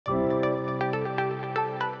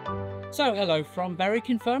So, hello from Berwick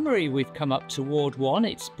Infirmary. We've come up to Ward 1.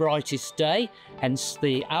 It's brightest day, hence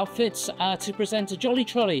the outfits to present a Jolly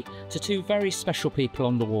Trolley to two very special people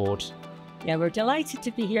on the ward. Yeah, we're delighted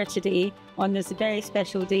to be here today on this very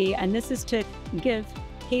special day, and this is to give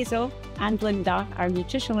Hazel and Linda, our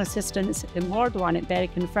nutritional assistants in Ward 1 at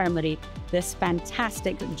Berwick Infirmary, this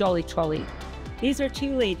fantastic Jolly Trolley. These are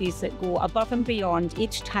two ladies that go above and beyond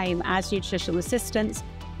each time as nutritional assistants.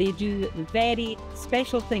 They do very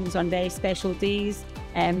special things on very special days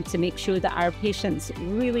to make sure that our patients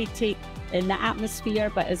really take in the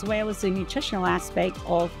atmosphere, but as well as the nutritional aspect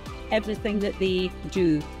of everything that they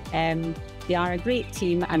do. They are a great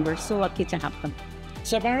team and we're so lucky to have them.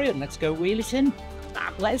 So, Marion, let's go wheel it in.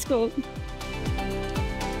 Let's go.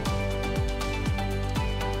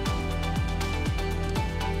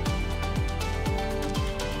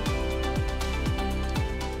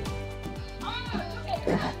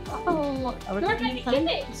 Oh, can I keep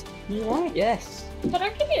it? Yeah. Yes. Can I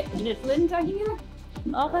keep it? And it's Linda here.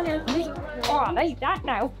 Oh, I like that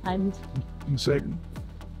now. And Second.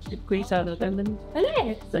 great out of them.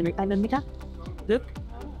 Hello. Look.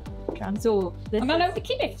 So this Am I allowed to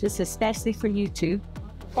keep it? is especially for you two.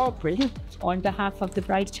 Oh, brilliant. On behalf of the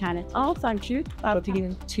Bride Charity. Oh, thank you.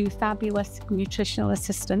 Two fabulous nutritional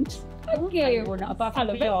assistants. Thank you. We're not above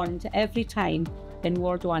and beyond every time in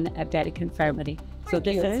Ward 1 at Berwick Infirmary. So Thank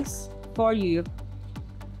this you. is for you.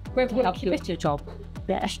 We're To going to help keep you it. with your job.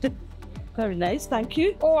 Yeah. Very nice, thank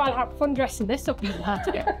you. Oh, I'll have fun dressing this up.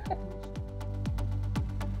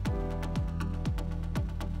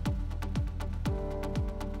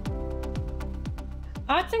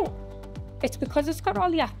 I think it's because it's got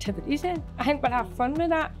all the activities in. I think we'll have fun with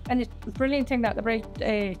that, and it's a brilliant thing that the Bright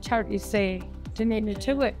charities say donated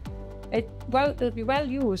to it. It'll be well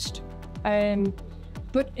used.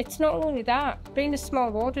 But it's not only that, being a small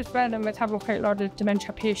ward as well, and with having quite a lot of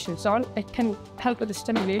dementia patients on, it can help with the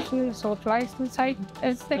stimulation and the socialising side.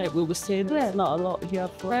 Like we were saying, there's not a lot here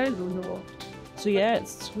for Well, the ward. So yeah,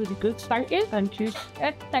 it's really good. Thank you. Thank you.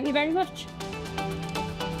 Thank you very much.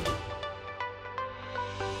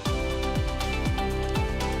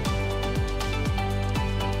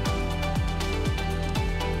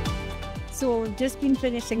 So just been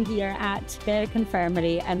finishing here at Berwick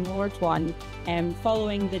Infirmary and Ward 1,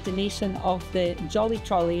 following the donation of the Jolly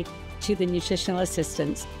Trolley to the nutritional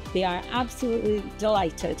assistants. They are absolutely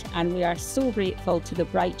delighted and we are so grateful to the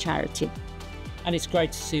Bright Charity. And it's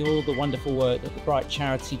great to see all the wonderful work that the Bright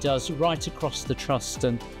Charity does right across the Trust.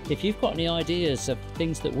 And if you've got any ideas of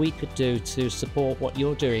things that we could do to support what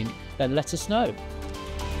you're doing, then let us know.